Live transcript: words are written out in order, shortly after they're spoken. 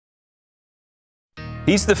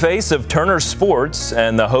He's the face of Turner Sports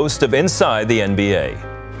and the host of Inside the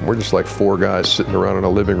NBA. We're just like four guys sitting around in a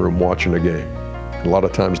living room watching a game. A lot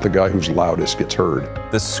of times the guy who's loudest gets heard.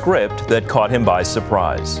 The script that caught him by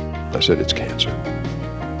surprise. I said, it's cancer.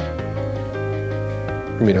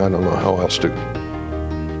 I mean, I don't know how else to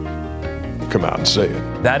come out and say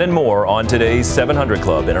it. That and more on today's 700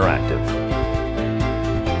 Club Interactive.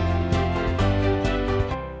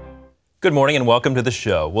 Good morning and welcome to the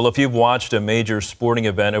show. Well, if you've watched a major sporting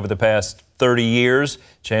event over the past 30 years,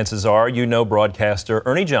 chances are you know broadcaster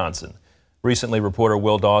Ernie Johnson. Recently, reporter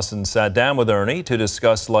Will Dawson sat down with Ernie to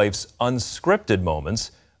discuss life's unscripted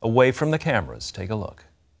moments away from the cameras. Take a look.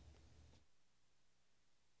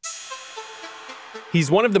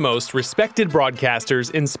 He's one of the most respected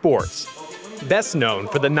broadcasters in sports. Best known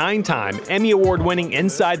for the 9-time Emmy Award-winning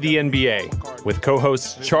Inside the NBA, with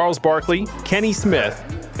co-hosts Charles Barkley, Kenny Smith,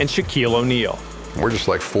 and Shaquille O'Neal. We're just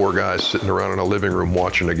like four guys sitting around in a living room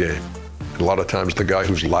watching a game. A lot of times the guy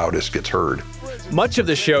who's loudest gets heard. Much of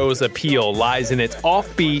the show's appeal lies in its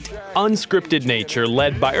offbeat, unscripted nature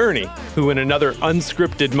led by Ernie, who in another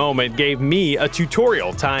unscripted moment gave me a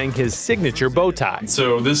tutorial tying his signature bow tie.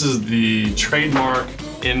 So this is the trademark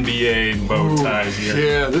NBA bow tie here.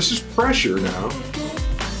 Yeah, this is pressure now.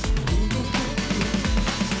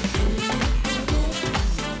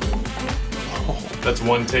 That's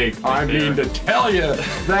one take. I mean to tell you,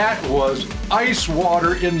 that was ice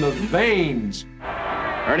water in the veins.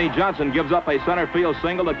 Ernie Johnson gives up a center field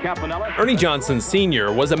single to Campanella. Ernie Johnson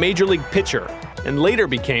Sr. was a major league pitcher and later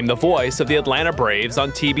became the voice of the Atlanta Braves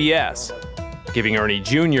on TBS, giving Ernie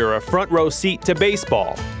Jr. a front row seat to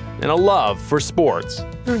baseball and a love for sports.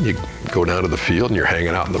 You go down to the field and you're hanging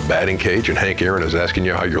out in the batting cage and Hank Aaron is asking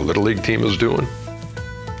you how your Little League team is doing.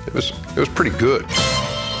 It was pretty good.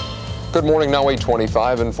 Good morning, now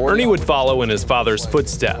 8:25 and 40. Ernie would follow in his father's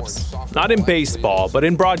footsteps, not in baseball, but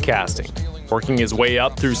in broadcasting, working his way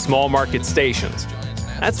up through small market stations.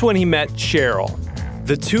 That's when he met Cheryl.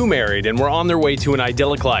 The two married and were on their way to an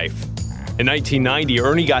idyllic life. In 1990,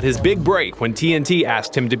 Ernie got his big break when TNT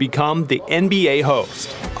asked him to become the NBA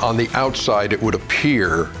host. On the outside, it would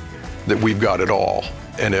appear that we've got it all,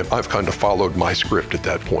 and I've kind of followed my script at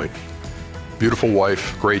that point. Beautiful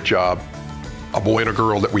wife, great job, a boy and a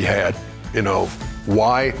girl that we had. You know,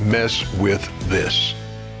 why mess with this?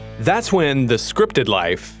 That's when the scripted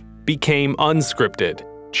life became unscripted.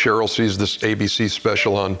 Cheryl sees this ABC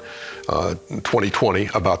special on 2020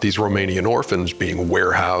 about these Romanian orphans being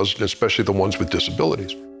warehoused, especially the ones with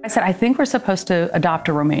disabilities. I said, I think we're supposed to adopt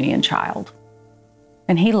a Romanian child.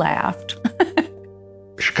 And he laughed.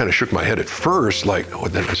 She kind of shook my head at first, like, oh,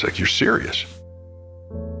 then I was like, you're serious?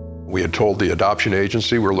 We had told the adoption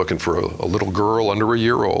agency we're looking for a little girl under a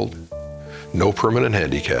year old, no permanent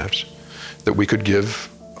handicaps, that we could give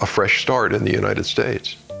a fresh start in the United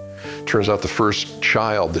States. Turns out the first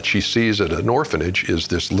child that she sees at an orphanage is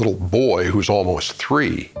this little boy who's almost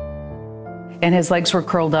 3. And his legs were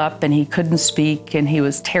curled up and he couldn't speak and he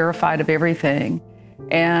was terrified of everything.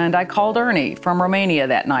 And I called Ernie from Romania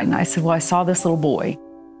that night and I said, well, I saw this little boy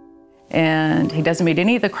and he doesn't meet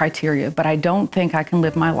any of the criteria, but I don't think I can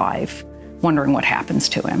live my life wondering what happens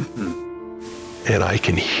to him. And I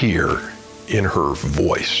can hear in her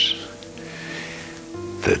voice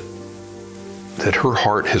that her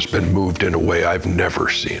heart has been moved in a way I've never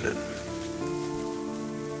seen it.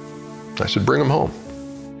 I said, bring him home.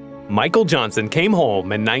 Michael Johnson came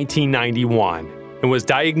home in 1991 and was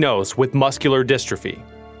diagnosed with muscular dystrophy.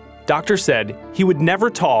 Doctors said he would never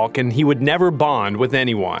talk and he would never bond with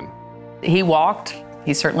anyone. He walked,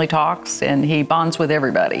 he certainly talks, and he bonds with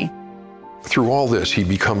everybody. Through all this, he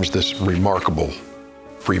becomes this remarkable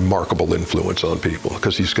influence on people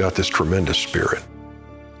because he's got this tremendous spirit.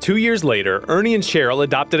 2 years later, Ernie and Cheryl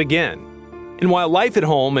adopted again. And while life at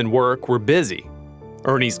home and work were busy,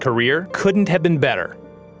 Ernie's career couldn't have been better.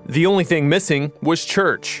 The only thing missing was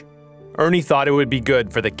church. Ernie thought it would be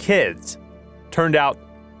good for the kids. Turned out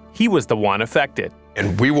he was the one affected.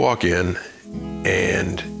 And we walk in,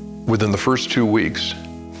 and within the first 2 weeks,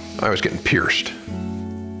 I was getting pierced.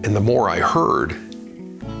 And the more I heard,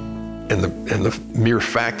 and the mere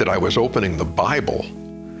fact that I was opening the Bible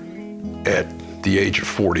at the age of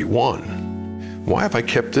 41, why have I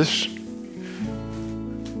kept this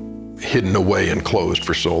hidden away and closed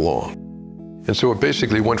for so long? And so it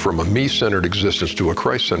basically went from a me-centered existence to a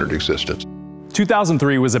Christ-centered existence.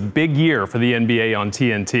 2003 was a big year for the NBA on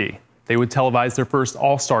TNT. They would televise their first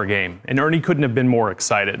All-Star game, and Ernie couldn't have been more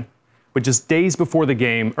excited. But just days before the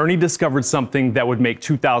game, Ernie discovered something that would make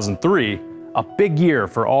 2003 a big year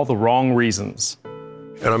for all the wrong reasons.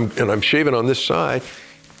 And I'm shaving on this side,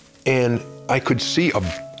 and I could see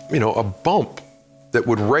a bump that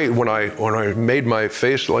would rate when I made my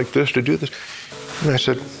face like this to do this. And I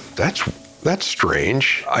said, that's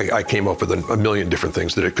strange. I came up with a million different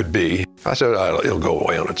things that it could be. I said, it'll go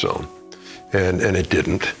away on its own. And it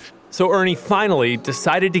didn't. So Ernie finally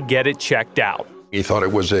decided to get it checked out. He thought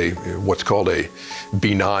it was what's called a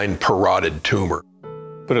benign parotid tumor.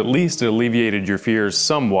 But at least it alleviated your fears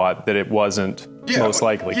somewhat that it wasn't most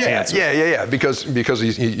likely cancer. Yeah, because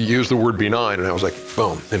he used the word benign, and I was like,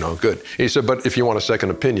 boom, good. He said, but if you want a second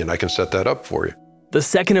opinion, I can set that up for you. The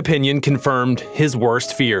second opinion confirmed his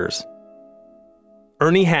worst fears.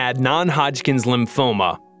 Ernie had non-Hodgkin's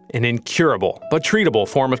lymphoma, an incurable but treatable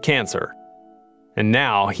form of cancer. And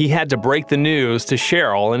now he had to break the news to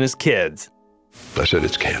Cheryl and his kids. I said,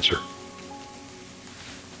 it's cancer.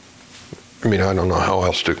 I mean, I don't know how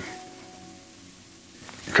else to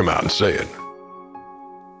come out and say it.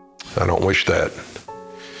 I don't wish that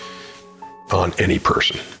on any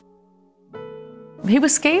person. He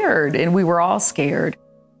was scared, and we were all scared.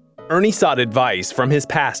 Ernie sought advice from his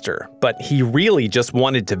pastor, but he really just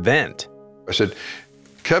wanted to vent. I said,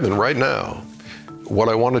 Kevin, right now, what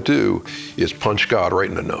I want to do is punch God right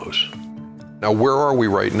in the nose. Now, where are we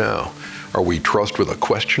right now? Are we trust with a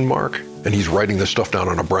question mark? And he's writing this stuff down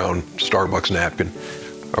on a brown Starbucks napkin.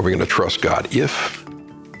 Are we going to trust God if?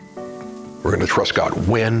 We're going to trust God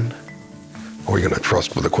when? Are we going to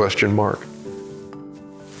trust with a question mark?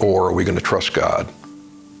 Or are we going to trust God,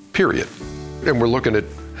 period? And we're looking at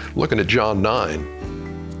John 9.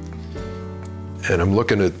 And I'm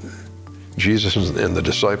looking at Jesus and the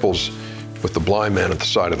disciples with the blind man at the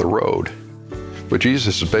side of the road. But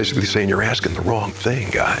Jesus is basically saying, you're asking the wrong thing,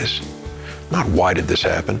 guys. Not why did this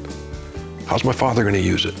happen? How's my Father going to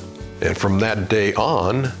use it? And from that day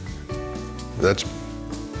on, that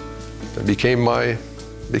became my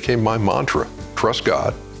mantra. Trust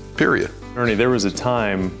God, period. Ernie, there was a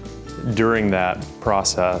time during that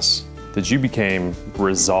process that you became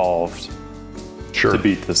resolved to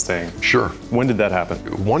beat this thing. Sure. When did that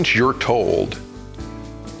happen? Once you're told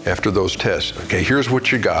after those tests, okay, here's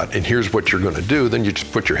what you got and here's what you're going to do, then you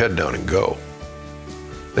just put your head down and go.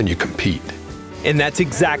 Then you compete. And that's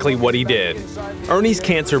exactly what he did. Ernie's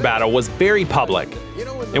cancer battle was very public.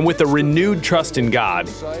 And with a renewed trust in God,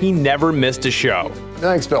 he never missed a show.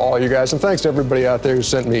 Thanks to all you guys, and thanks to everybody out there who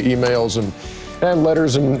sent me emails and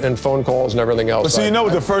letters and phone calls and everything else. But so you know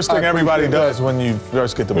what the first thing everybody does when you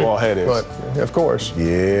first get the ball head is? But, of course.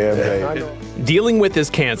 Yeah, baby. Dealing with his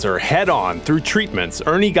cancer head-on through treatments,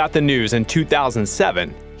 Ernie got the news in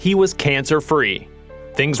 2007 he was cancer-free.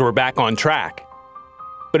 Things were back on track.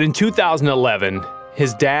 But in 2011,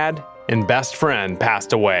 his dad and best friend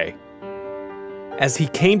passed away. As he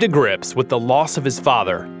came to grips with the loss of his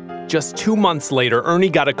father, just 2 months later, Ernie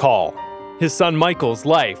got a call. His son Michael's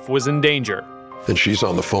life was in danger. And she's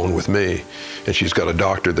on the phone with me, and she's got a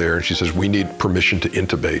doctor there, and she says, we need permission to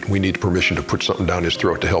intubate. We need permission to put something down his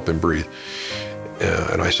throat to help him breathe.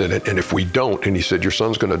 And I said, and if we don't, and he said, your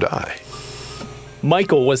son's going to die.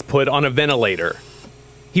 Michael was put on a ventilator.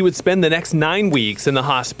 He would spend the next 9 weeks in the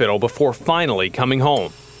hospital before finally coming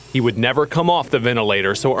home. He would never come off the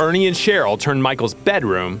ventilator, so Ernie and Cheryl turned Michael's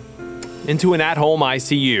bedroom into an at-home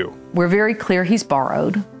ICU. We're very clear he's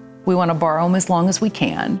borrowed. We want to borrow him as long as we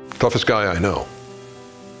can. Toughest guy I know,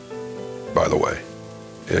 by the way.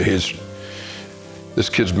 This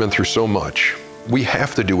kid's been through so much. We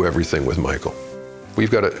have to do everything with Michael.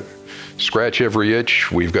 We've got to scratch every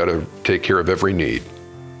itch. We've got to take care of every need.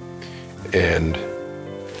 And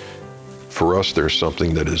for us, there's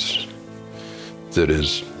something that is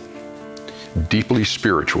deeply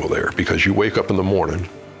spiritual there, because you wake up in the morning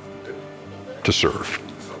to serve.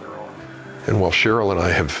 And while Cheryl and I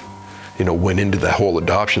have, went into the whole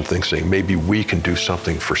adoption thing saying maybe we can do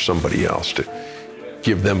something for somebody else to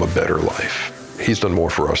give them a better life. He's done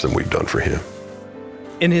more for us than we've done for him.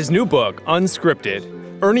 In his new book,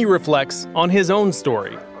 Unscripted, Ernie reflects on his own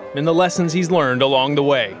story and the lessons he's learned along the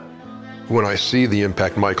way. When I see the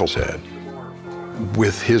impact Michael's had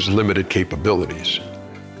with his limited capabilities,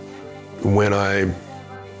 when I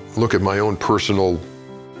look at my own personal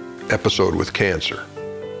episode with cancer,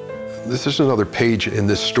 this is another page in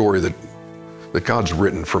this story that God's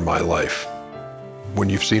written for my life. When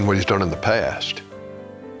you've seen what he's done in the past,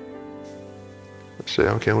 I say,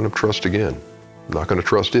 okay, I'm going to trust again. I'm not going to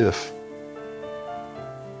trust if.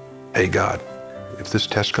 Hey, God, if this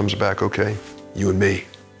test comes back okay, you and me,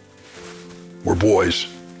 we're boys.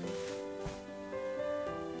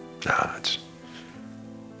 Nah, it's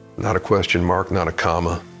not a question mark, not a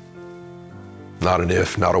comma, not an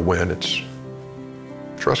if, not a when. It's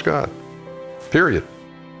trust God, period.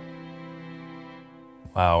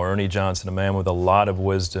 Wow, Ernie Johnson, a man with a lot of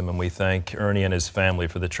wisdom, and we thank Ernie and his family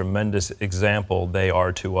for the tremendous example they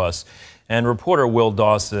are to us. And reporter Will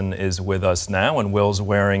Dawson is with us now, and Will's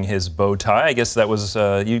wearing his bow tie. I guess that was,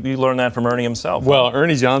 you learned that from Ernie himself. Well,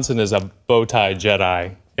 Ernie Johnson is a bow tie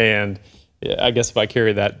Jedi, and I guess if I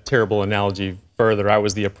carry that terrible analogy further, I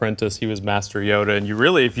was the apprentice, he was Master Yoda, and you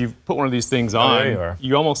really, if you put one of these things on,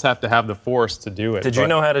 you almost have to have the Force to do it. Did you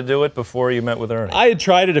know how to do it before you met with Ernie? I had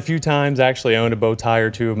tried it a few times, actually owned a bow tie or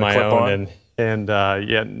two of my own, and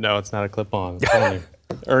yeah, no, it's not a clip-on. I'm telling you.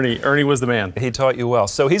 Ernie was the man. He taught you well.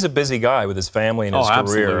 So he's a busy guy with his family and his career.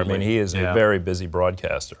 Absolutely. I mean, he is a very busy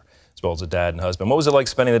broadcaster, as well as a dad and husband. What was it like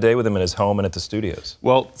spending the day with him in his home and at the studios?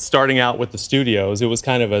 Well, starting out with the studios, it was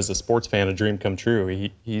kind of, as a sports fan, a dream come true.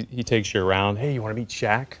 He takes you around. Hey, you want to meet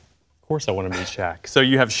Shaq? Of course I want to meet Shaq. So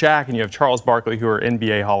you have Shaq and you have Charles Barkley, who are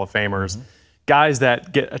NBA Hall of Famers, guys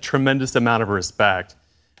that get a tremendous amount of respect.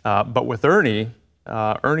 But with Ernie,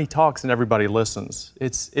 Ernie talks and everybody listens.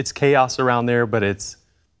 It's chaos around there, but it's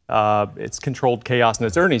controlled chaos, and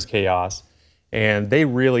it's Ernie's chaos. And they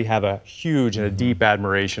really have a huge and a deep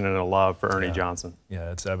admiration and a love for Ernie Johnson. Yeah,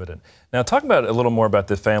 it's evident. Now, talk about a little more about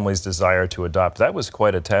the family's desire to adopt. That was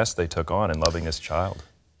quite a task they took on in loving this child.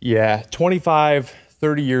 Yeah, 25,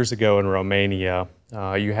 30 years ago in Romania,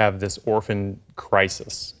 you have this orphan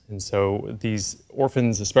crisis. And so these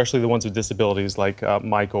orphans, especially the ones with disabilities like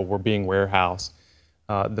Michael, were being warehoused.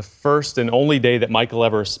 The first and only day that Michael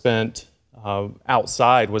ever spent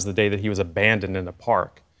outside was the day that he was abandoned in a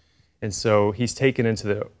park. And so he's taken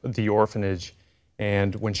into the orphanage,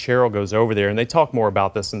 and when Cheryl goes over there, and they talk more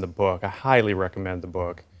about this in the book, I highly recommend the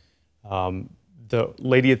book. The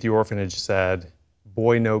lady at the orphanage said,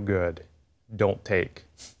 "Boy no good, don't take."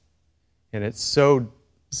 And it's so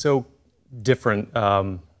different.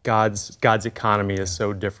 God's economy is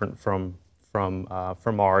so different from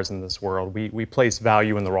ours in this world. We place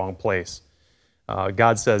value in the wrong place.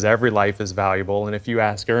 God says every life is valuable, and if you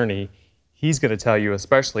ask Ernie, he's going to tell you,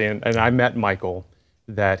 especially, and I met Michael,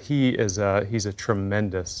 that he's a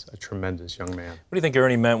tremendous young man. What do you think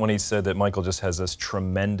Ernie meant when he said that Michael just has this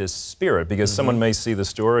tremendous spirit? Because someone may see the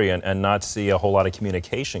story and not see a whole lot of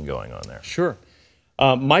communication going on there. Sure.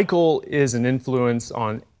 Michael is an influence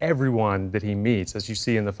on everyone that he meets. As you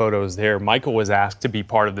see in the photos there, Michael was asked to be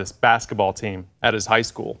part of this basketball team at his high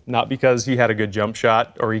school, not because he had a good jump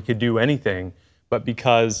shot or he could do anything, but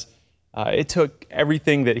because it took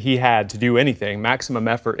everything that he had to do anything, maximum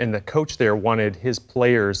effort, and the coach there wanted his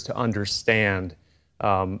players to understand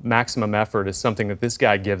maximum effort is something that this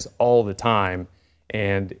guy gives all the time.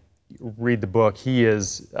 And read the book, he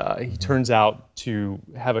turns out to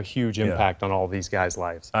have a huge impact on all these guys'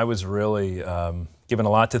 lives. I was really given a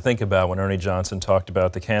lot to think about when Ernie Johnson talked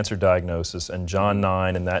about the cancer diagnosis and John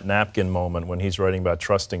 9 and that napkin moment when he's writing about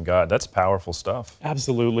trusting God. That's powerful stuff.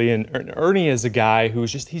 Absolutely, and Ernie is a guy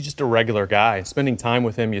he's just a regular guy. Spending time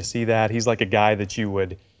with him, you see that. He's like a guy that you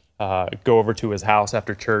would go over to his house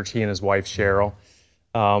after church, he and his wife Cheryl.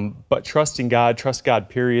 But trusting God, trust God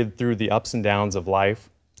period, through the ups and downs of life.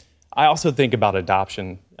 I also think about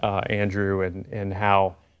adoption, Andrew, and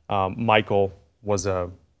how Michael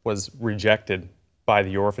was rejected by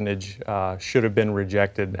the orphanage, should have been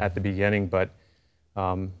rejected at the beginning, but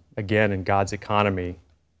again, in God's economy,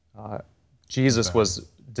 Jesus was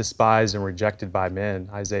despised and rejected by men,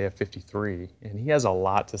 Isaiah 53, and he has a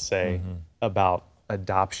lot to say about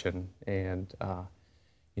adoption. And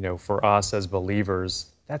for us as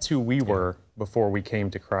believers, that's who we were before we came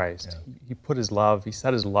to Christ. He put his love, he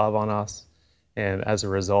set his love on us, and as a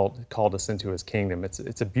result, called us into his kingdom.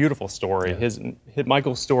 It's a beautiful story.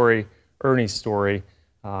 Michael's story, Ernie's story,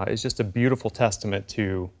 is just a beautiful testament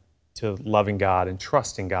to loving God and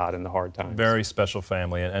trusting God in the hard times. Very special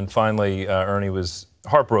family. And finally, Ernie was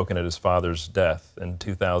heartbroken at his father's death in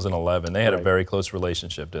 2011. They had a very close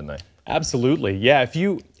relationship, didn't they? Absolutely. Yeah, if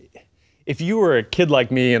you were a kid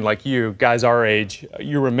like me and like you, guys our age,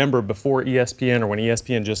 you remember before ESPN or when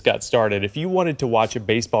ESPN just got started, if you wanted to watch a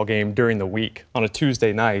baseball game during the week on a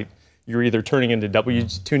Tuesday night, you're either tuning into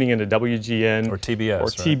WGN or TBS.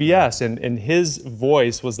 TBS. And his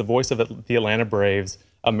voice was the voice of the Atlanta Braves,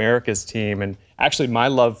 America's team. And actually, my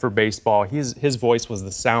love for baseball, his voice was the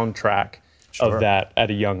soundtrack of that at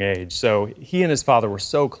a young age. So he and his father were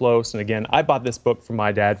so close. And again, I bought this book for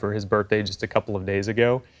my dad for his birthday just a couple of days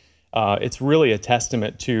ago. It's really a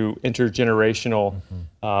testament to intergenerational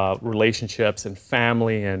relationships and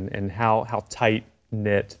family and how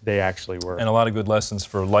tight-knit they actually were. And a lot of good lessons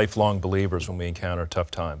for lifelong believers when we encounter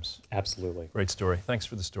tough times. Absolutely. Great story. Thanks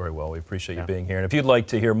for the story, Will. We appreciate you being here. And if you'd like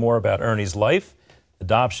to hear more about Ernie's life,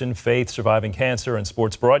 adoption, faith, surviving cancer, and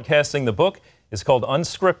sports broadcasting, the book is called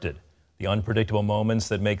Unscripted: The unpredictable moments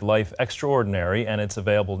that make life extraordinary, and it's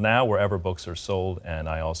available now wherever books are sold, and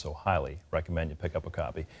I also highly recommend you pick up a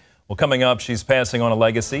copy. Well, coming up, she's passing on a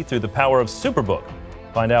legacy through the power of Superbook.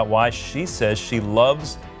 Find out why she says she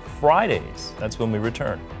loves Fridays. That's when we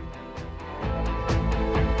return.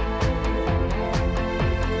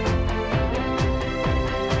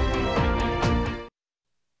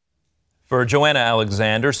 For Joanna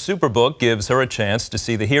Alexander, Superbook gives her a chance to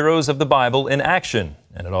see the heroes of the Bible in action,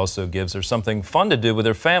 and it also gives her something fun to do with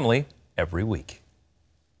her family every week.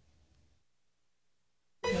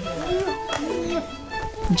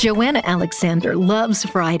 Joanna Alexander loves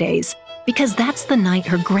Fridays because that's the night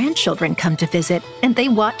her grandchildren come to visit and they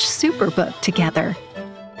watch Superbook together.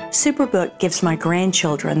 Superbook gives my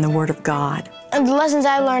grandchildren the Word of God. The lessons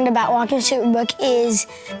I learned about watching Superbook is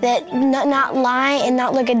that not lie and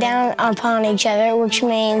not look down upon each other, which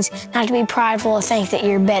means not to be prideful or think that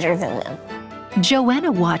you're better than them.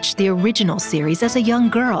 Joanna watched the original series as a young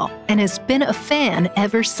girl and has been a fan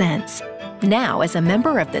ever since. Now, as a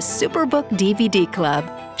member of the Superbook DVD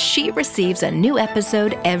Club, she receives a new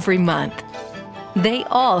episode every month. They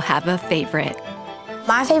all have a favorite.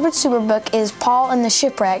 My favorite Superbook is Paul and the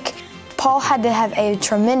Shipwreck. Paul had to have a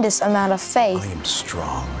tremendous amount of faith. I am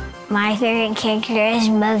strong. My favorite character is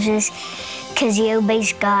Moses because he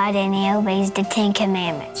obeys God and he obeys the 10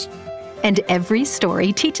 Commandments. And every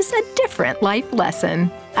story teaches a different life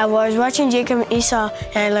lesson. I was watching Jacob and Esau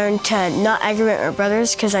and I learned to not aggravate my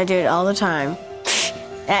brothers because I do it all the time.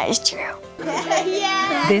 That is true.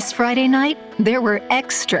 Yeah. This Friday night, there were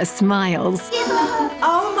extra smiles.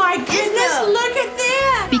 Oh my goodness, look at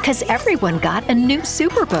that! Because everyone got a new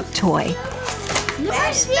Superbook toy.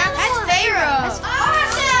 That's Pharaoh.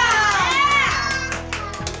 Awesome!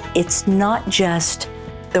 It's not just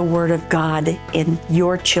the Word of God in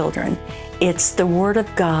your children. It's the Word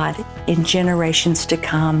of God in generations to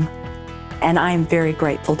come. And I am very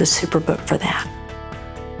grateful to Superbook for that.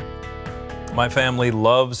 My family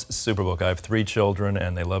loves Superbook. I have 3 children,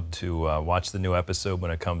 and they love to watch the new episode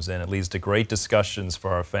when it comes in. It leads to great discussions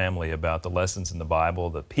for our family about the lessons in the Bible,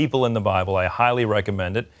 the people in the Bible. I highly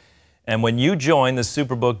recommend it. And when you join the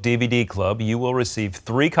Superbook DVD Club, you will receive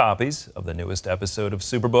 3 copies of the newest episode of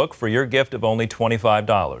Superbook for your gift of only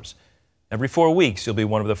 $25. Every 4 weeks, you'll be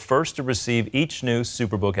one of the first to receive each new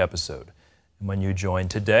Superbook episode. And when you join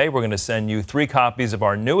today, we're going to send you 3 copies of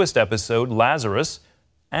our newest episode, Lazarus,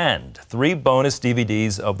 and 3 bonus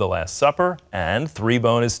DVDs of The Last Supper, and 3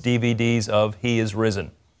 bonus DVDs of He is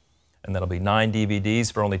Risen. And that'll be 9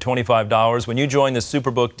 DVDs for only $25 when you join the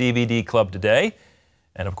Superbook DVD Club today.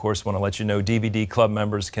 And of course, want to let you know DVD Club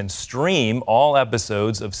members can stream all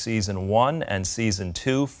episodes of Season 1 and Season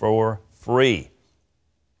 2 for free.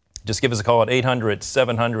 Just give us a call at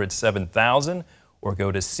 800-700-7000 or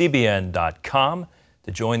go to cbn.com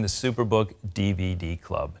to join the Superbook DVD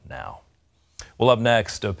Club now. Well, up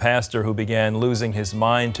next, a pastor who began losing his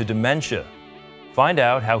mind to dementia. Find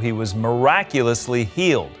out how he was miraculously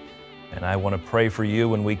healed. And I want to pray for you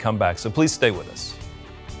when we come back, so please stay with us.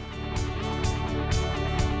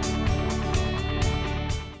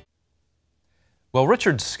 Well,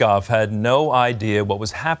 Richard Scoff had no idea what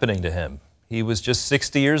was happening to him. He was just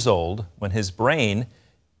 60 years old when his brain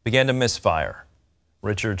began to misfire.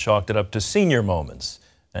 Richard chalked it up to senior moments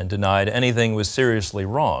and denied anything was seriously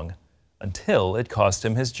wrong until it cost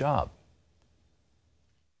him his job.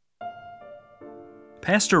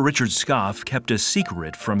 Pastor Richard Scoff kept a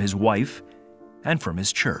secret from his wife and from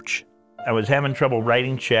his church. I was having trouble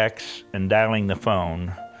writing checks and dialing the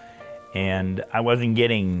phone, and I wasn't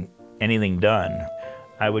getting anything done.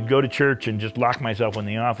 I would go to church and just lock myself in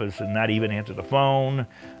the office and not even answer the phone,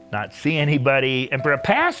 not see anybody. And for a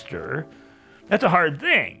pastor, that's a hard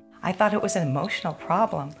thing. I thought it was an emotional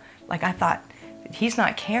problem. Like I thought, he's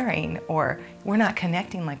not caring, or we're not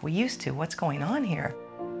connecting like we used to. What's going on here?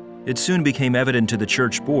 It soon became evident to the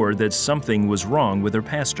church board that something was wrong with their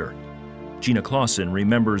pastor. Gina Clausen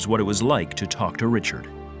remembers what it was like to talk to Richard.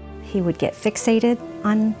 He would get fixated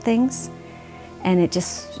on things, and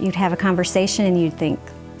you'd have a conversation and you'd think,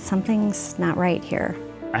 something's not right here.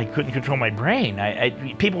 I couldn't control my brain.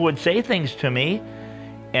 People would say things to me,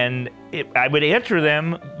 and I would answer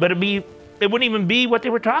them, but it wouldn't even be what they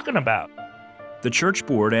were talking about. The church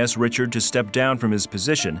board asked Richard to step down from his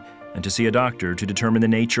position and to see a doctor to determine the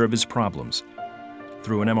nature of his problems.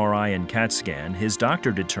 Through an MRI and CAT scan, his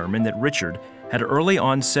doctor determined that Richard had early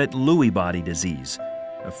onset Lewy body disease,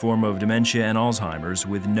 a form of dementia and Alzheimer's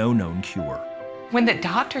with no known cure. When the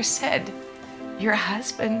doctor said, your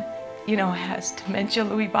husband, has dementia,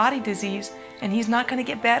 Lewy body disease, and he's not going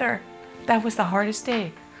to get better, that was the hardest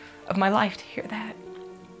day of my life to hear that.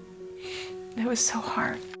 It was so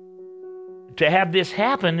hard. to have this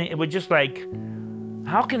happen, it was just like,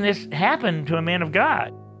 how can this happen to a man of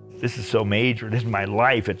God? This is so major. This is my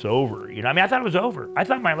life. It's over. You know, I mean, I thought it was over. I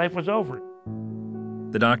thought my life was over.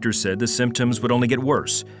 The doctor said the symptoms would only get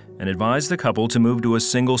worse and advised the couple to move to a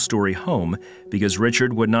single-story home because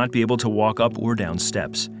Richard would not be able to walk up or down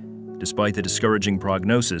steps. Despite the discouraging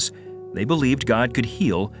prognosis, they believed God could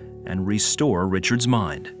heal and restore Richard's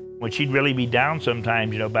mind. When she'd really be down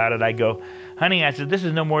sometimes, about it, I go, honey, I said, this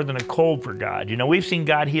is no more than a cold for God. We've seen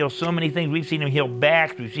God heal so many things. We've seen him heal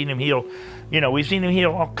backs. We've seen him heal, we've seen him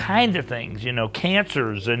heal all kinds of things,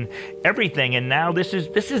 cancers and everything. And now this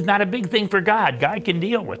is not a big thing for God. God can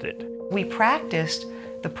deal with it. We practiced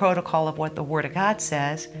the protocol of what the Word of God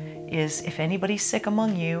says is if anybody's sick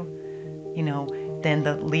among you, then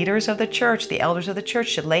the leaders of the church, the elders of the church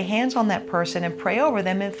should lay hands on that person and pray over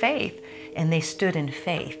them in faith. And they stood in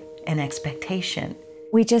faith and expectation.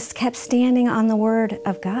 We just kept standing on the Word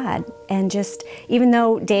of God, and just, even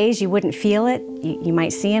though days you wouldn't feel it, you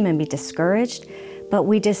might see him and be discouraged, but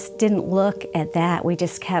we just didn't look at that. We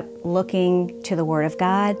just kept looking to the Word of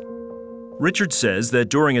God. Richard says that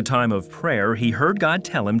during a time of prayer, he heard God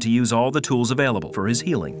tell him to use all the tools available for his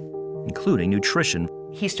healing, including nutrition.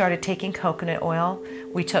 He started taking coconut oil.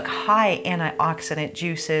 We took high antioxidant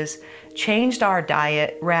juices, changed our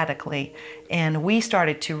diet radically, and we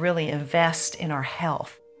started to really invest in our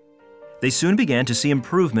health. They soon began to see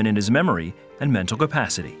improvement in his memory and mental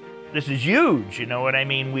capacity. This is huge, you know what I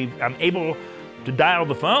mean? I'm able to dial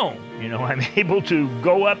the phone, I'm able to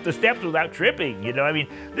go up the steps without tripping,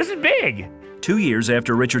 this is big. 2 years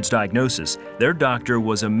after Richard's diagnosis, their doctor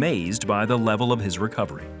was amazed by the level of his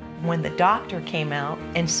recovery. When the doctor came out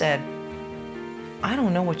and said, I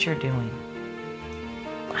don't know what you're doing.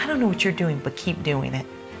 I don't know what you're doing, but keep doing it.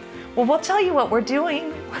 Well, we'll tell you what we're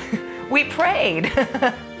doing. We prayed.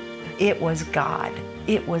 It was God.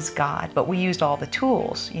 It was God. But we used all the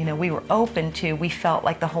tools. We were open to, we felt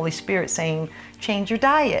like the Holy Spirit saying, change your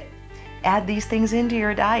diet. Add these things into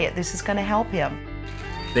your diet. This is going to help him.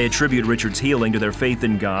 They attribute Richard's healing to their faith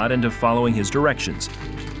in God and to following his directions.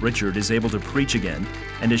 Richard is able to preach again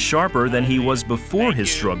and is sharper than he was before his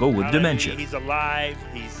struggle with dementia. He's alive.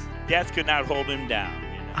 Death could not hold him down.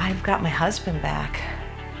 I've got my husband back.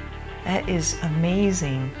 That is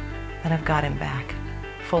amazing that I've got him back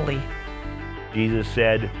fully. Jesus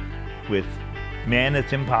said, with man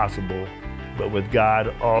it's impossible, but with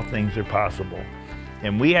God all things are possible.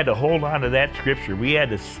 And we had to hold on to that scripture. We had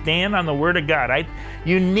to stand on the Word of God.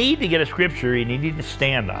 You need to get a scripture and you need to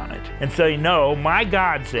stand on it. And so my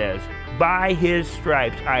God says, by his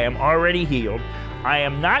stripes I am already healed. I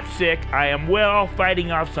am not sick. I am well,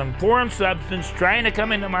 fighting off some foreign substance trying to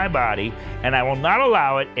come into my body, and I will not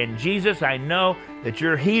allow it. And Jesus, I know that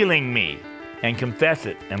you're healing me, and confess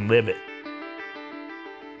it and live it.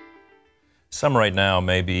 Some right now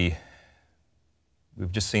maybe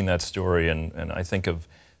we've just seen that story, and I think of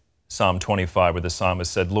Psalm 25 where the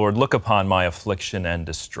psalmist said, Lord, look upon my affliction and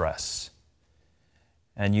distress.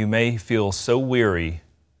 And you may feel so weary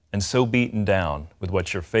and so beaten down with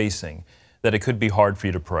what you're facing that it could be hard for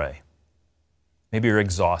you to pray. Maybe you're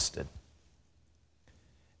exhausted.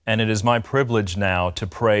 And it is my privilege now to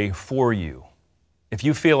pray for you. If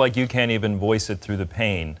you feel like you can't even voice it through the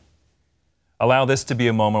pain, allow this to be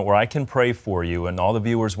a moment where I can pray for you, and all the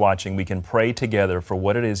viewers watching, we can pray together for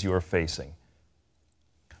what it is you are facing.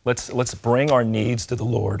 Let's bring our needs to the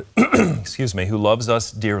Lord, excuse me, who loves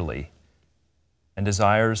us dearly and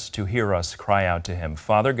desires to hear us cry out to him.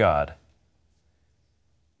 Father God,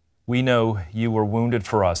 we know you were wounded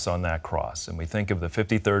for us on that cross, and we think of the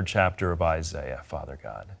 53rd chapter of Isaiah, Father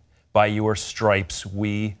God. By your stripes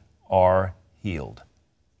we are healed.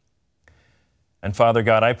 And Father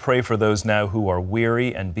God, I pray for those now who are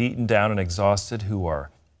weary and beaten down and exhausted, who are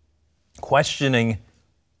questioning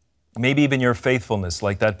maybe even your faithfulness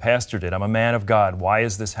like that pastor did. I'm a man of God. Why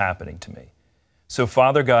is this happening to me? So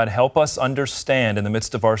Father God, help us understand in the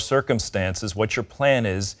midst of our circumstances what your plan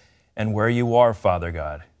is and where you are, Father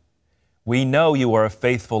God. We know you are a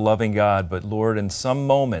faithful, loving God, but Lord, in some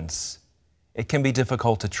moments, it can be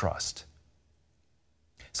difficult to trust.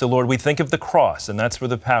 So Lord, we think of the cross, and that's where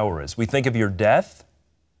the power is. We think of your death,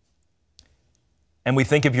 and we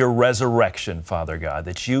think of your resurrection, Father God,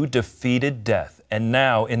 that you defeated death. And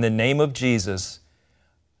now, in the name of Jesus,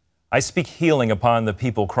 I speak healing upon the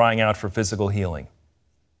people crying out for physical healing.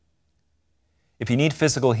 If you need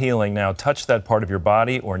physical healing now, touch that part of your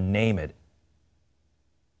body or name it.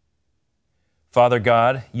 Father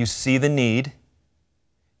God, you see the need,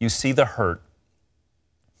 you see the hurt,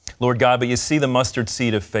 Lord God, but you see the mustard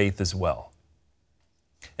seed of faith as well.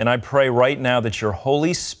 And I pray right now that your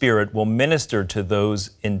Holy Spirit will minister to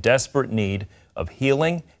those in desperate need of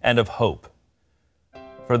healing and of hope.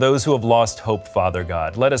 For those who have lost hope, Father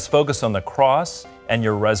God, let us focus on the cross and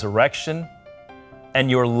your resurrection and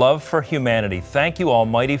your love for humanity. Thank you,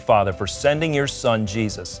 Almighty Father, for sending your Son,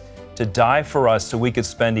 Jesus, to die for us so we could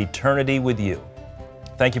spend eternity with you.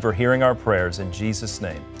 Thank you for hearing our prayers in Jesus'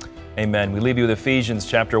 name. Amen. We leave you with Ephesians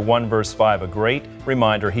chapter 1, verse 5, a great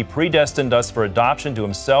reminder. He predestined us for adoption to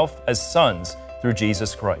himself as sons through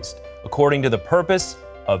Jesus Christ, according to the purpose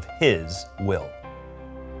of his will.